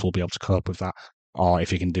think Winks will be able to cope with that. Or if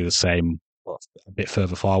he can do the same but a bit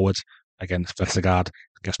further forward against Vestergaard,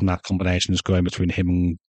 I guess that combination is going between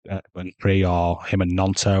him and Pri or him and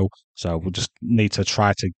Nonto. So we'll just need to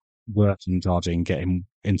try to work on Georgie and get him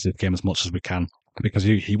into the game as much as we can, because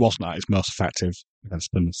he wasn't at his most effective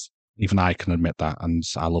against Plymouth. Even I can admit that, and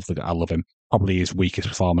I love him. Probably his weakest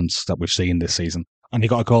performance that we've seen this season, and he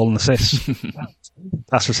got a goal and assist.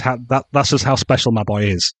 That's just how special my boy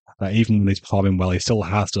is. That even when he's performing well, he still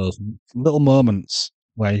has those little moments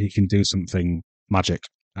where he can do something magic,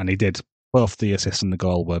 and he did. Both the assist and the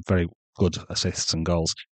goal were very good assists and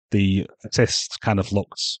goals. The assist kind of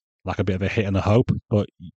looked like a bit of a hit and a hope, but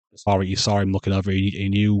you saw him looking over, he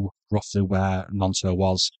knew roughly where Nonso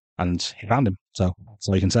was, and he found him. So that's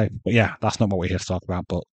all you can say. But yeah, that's not what we're here to talk about.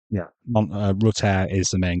 But yeah, Rutter is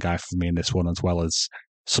the main guy for me in this one, as well as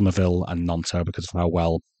Somerville and Nonto, because of how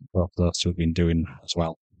well both those two have been doing as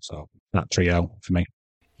well. So that trio for me.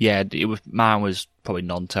 Yeah, mine was probably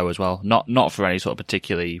Nonto as well. Not for any sort of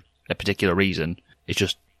particular reason. It's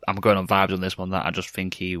just I'm going on vibes on this one that I just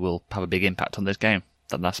think he will have a big impact on this game.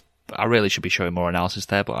 I really should be showing more analysis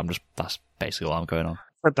there, but that's basically all I'm going on.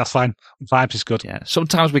 That's fine. Vibes is good. Yeah,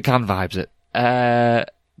 sometimes we can vibes it.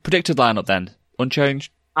 Predicted lineup then,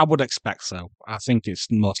 unchanged? I would expect so. I think it's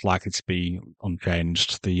most likely to be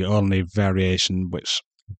unchanged. The only variation, which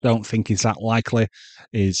I don't think is that likely,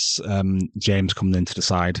 is James coming into the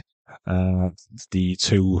side. The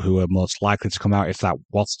two who are most likely to come out if that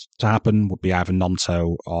was to happen would be either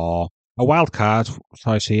Nonto or a wild card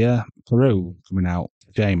choice here, Peru coming out,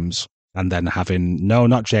 James, and then having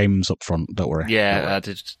not James up front. Don't worry. Yeah,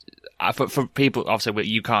 for people, obviously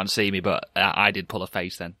you can't see me, but I did pull a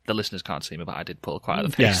face. Then the listeners can't see me, but I did pull quite a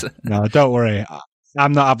face. Yeah, no, don't worry.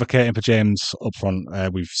 I'm not advocating for James up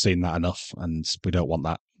front. We've seen that enough, and we don't want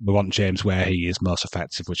that. We want James where he is most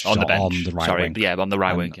effective, which is on the right wing. Yeah, on the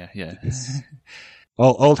right wing. Yeah.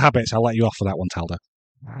 Old habits. I'll let you off for that one, Talda.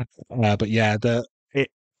 But yeah,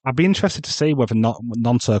 I'd be interested to see whether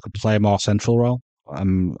Nonto could play a more central role.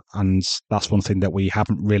 And that's one thing that we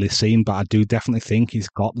haven't really seen, but I do definitely think he's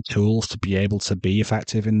got the tools to be able to be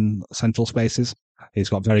effective in central spaces. He's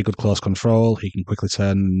got very good close control. He can quickly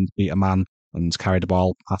turn and beat a man and carry the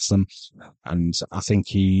ball past them. And I think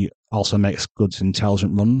he also makes good,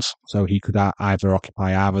 intelligent runs. So he could either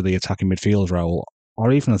occupy the attacking midfield role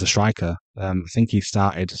or even as a striker. I think he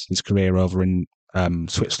started his career over in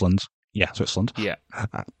Switzerland. Yeah, Switzerland. Yeah.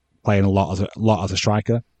 Playing a lot as a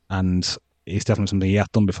striker. And it's definitely something he has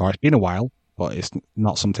done before. It's been a while, but it's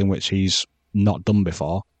not something which he's not done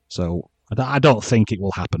before. So I don't think it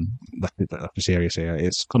will happen. I'm serious here.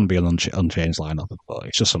 It's going to be an unchanged lineup, but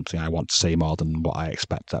it's just something I want to see more than what I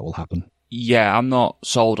expect that will happen. Yeah, I'm not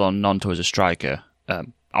sold on Nonto as a striker.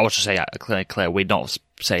 I was to say, Claire, we're not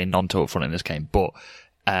saying Nonto up front in this game, but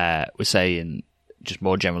we're saying just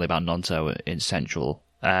more generally about Nonto in central.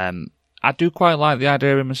 I do quite like the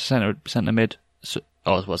idea of him as a centre mid,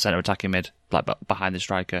 or centre attacking mid, like behind the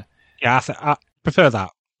striker. Yeah, I prefer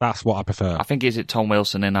that. That's what I prefer. I think, is it Tom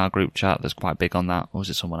Wilson in our group chat that's quite big on that, or was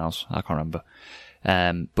it someone else? I can't remember.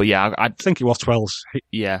 But yeah, I think it was 12s.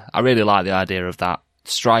 Yeah, I really like the idea of that.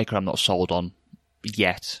 Striker I'm not sold on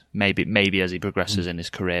yet. Maybe as he progresses in his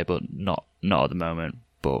career, but not at the moment.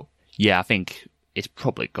 But yeah, I think it's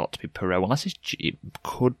probably got to be Perot, unless it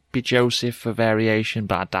could be Joseph for variation,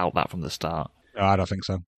 but I doubt that from the start. No, I don't think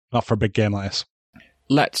so. Not for a big game like this.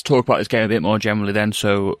 Let's talk about this game a bit more generally then.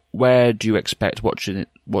 So, what do you expect watching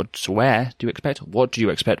this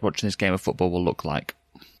game of football will look like?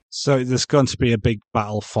 So there's going to be a big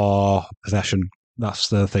battle for possession. That's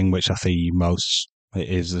the thing which I see most. It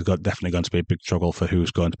is definitely going to be a big struggle for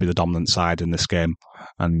who's going to be the dominant side in this game.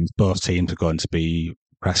 And both teams are going to be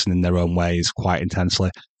pressing in their own ways quite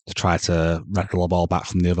intensely to try to wrestle the ball back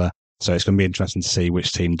from the other. So it's going to be interesting to see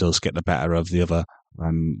which team does get the better of the other.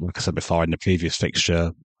 Like I said before, in the previous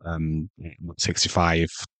fixture, 65%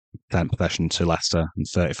 possession to Leicester and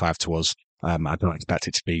 35% to us. I don't expect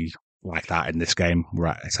it to be like that in this game.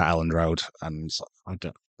 It's at Elland Road, and I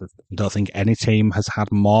don't think any team has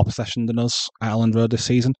had more possession than us at Elland Road this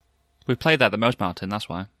season. We've played there the most, Martin, that's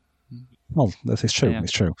why. Well, this is true, yeah.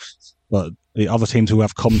 It's true. But the other teams who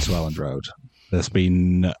have come to Elland Road, there's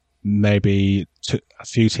been maybe a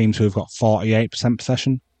few teams who have got 48%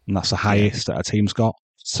 possession, and that's the highest that a team's got.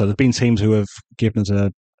 So there's been teams who have given us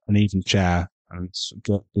an even share. And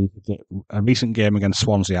a recent game against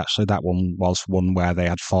Swansea, actually, that one was one where they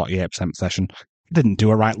had 48% possession. Didn't do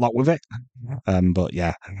a right lot with it. But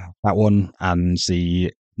yeah, that one and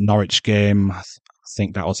the Norwich game, I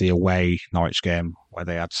think that was the away Norwich game where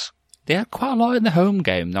they had quite a lot in the home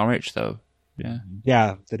game, Norwich, though.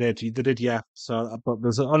 Yeah, they did, yeah. So, but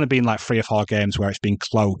there's only been like 3 or 4 games where it's been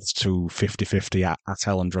close to 50-50 at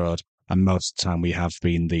Elland Road, and most of the time we have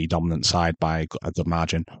been the dominant side by a good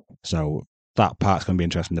margin. So that part's going to be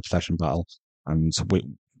interesting, the possession battle. And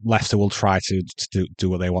Leicester will try to do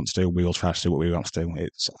what they want to do. We will try to do what we want to do.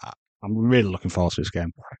 I'm really looking forward to this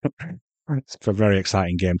game. It's a very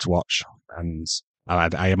exciting game to watch, and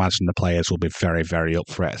I imagine the players will be very, very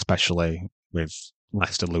up for it, especially with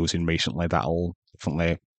Leicester losing recently. That'll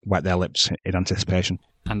definitely wet their lips in anticipation.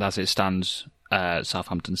 And as it stands,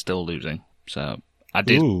 Southampton's still losing. So I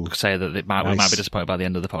did say that we might be disappointed by the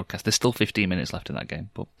end of the podcast. There's still 15 minutes left in that game,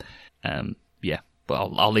 but but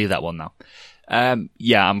I'll leave that one now. I'm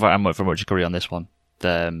very much agree on this one.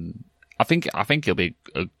 I think it'll be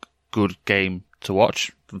a good game to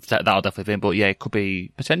watch. That'll definitely be, but yeah, it could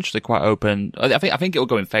be potentially quite open. I think it'll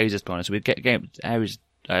go in phases, to be honest. We get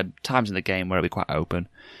times in the game where it'll be quite open,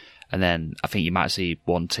 and then I think you might see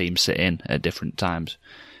one team sit in at different times,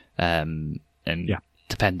 depending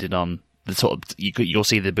on the sort of you'll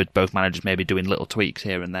see both managers maybe doing little tweaks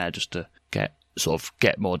here and there just to get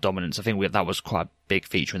more dominance. I think that was quite a big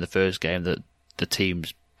feature in the first game, that the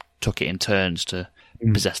teams took it in turns to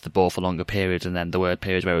possess the ball for longer periods, and then there were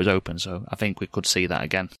periods where it was open. So I think we could see that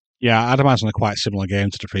again. Yeah, I'd imagine a quite similar game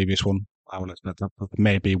to the previous one. I would expect that,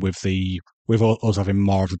 maybe with us having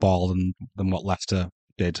more of the ball than what Leicester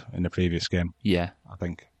did in the previous game. Yeah, I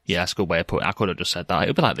think. Yeah, that's a good way of putting it. I could have just said that. It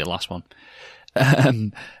would be like the last one.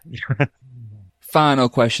 Final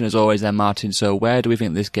question as always then, Martin. So where do we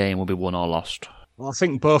think this game will be won or lost? Well, I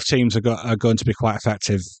think both teams are going to be quite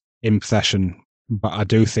effective in possession, but I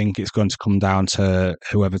do think it's going to come down to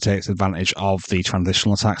whoever takes advantage of the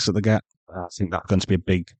transitional attacks that they get. I think that's going to be a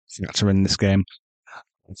big factor in this game.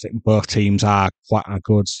 I think both teams are quite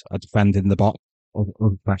good at defending the box,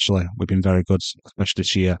 especially. We've been very good, especially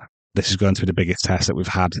this year. This is going to be the biggest test that we've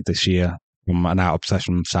had this year from an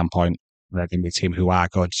out-of-possession standpoint. They're going to be a team who are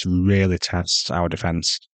going to really test our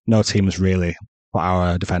defence. No team has really put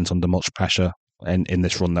our defence under much pressure in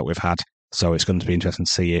this run that we've had. So it's going to be interesting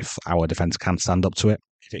to see if our defence can stand up to it.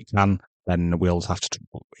 If it can, then we'll have to,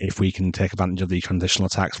 if we can take advantage of the transitional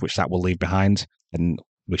attacks, which that will leave behind, then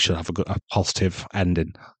we should have a positive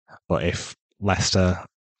ending. But if Leicester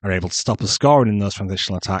are able to stop us scoring in those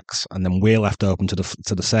transitional attacks, and then we're left open to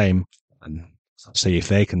the same, and see if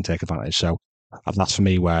they can take advantage. So that's for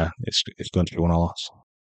me where it's going to be one or loss.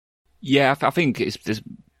 Yeah, I think there's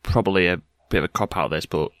probably a bit of a cop out of this,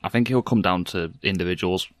 but I think it'll come down to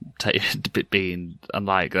individuals being and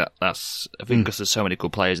like that. That's I think because there's so many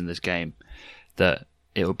good players in this game that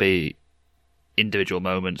it'll be individual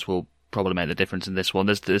moments will probably make the difference in this one.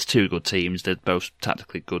 There's two good teams. They're both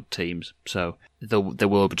tactically good teams, so there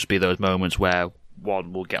will just be those moments where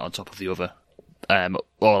one will get on top of the other,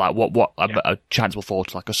 or like a chance will fall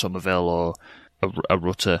to like a Somerville or a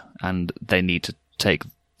Rutter, and they need to take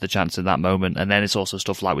the chance in that moment. And then it's also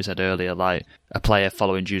stuff like we said earlier, like a player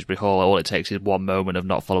following Dewsbury Hall. All it takes is one moment of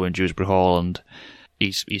not following Dewsbury Hall, and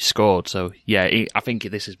he's scored. So yeah, I think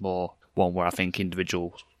this is more one where I think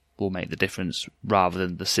individuals will make the difference rather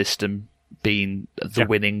than the system being the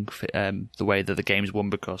winning the way that the game's won,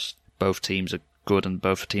 because both teams are good and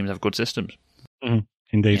both teams have good systems.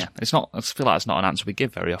 Indeed. Yeah, it's not. I feel like it's not an answer we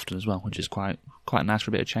give very often as well, which is quite nice for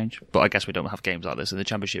a bit of change. But I guess we don't have games like this in the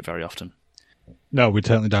Championship very often. No, we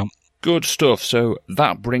certainly don't. Good stuff. So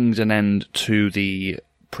that brings an end to the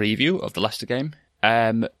preview of the Leicester game.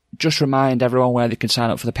 Just remind everyone where they can sign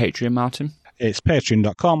up for the Patreon, Martin. It's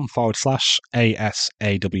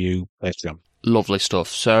patreon.com/ASAW Patreon. Lovely stuff.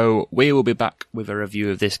 So we will be back with a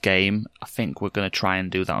review of this game. I think we're going to try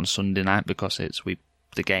and do that on Sunday night because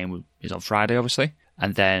the game is on Friday, obviously.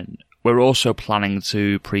 And then we're also planning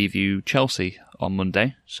to preview Chelsea on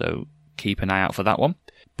Monday, so keep an eye out for that one.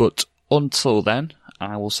 But until then,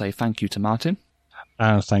 I will say thank you to Martin.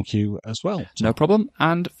 Thank you as well. No problem.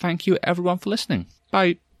 And thank you everyone for listening.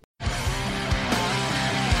 Bye.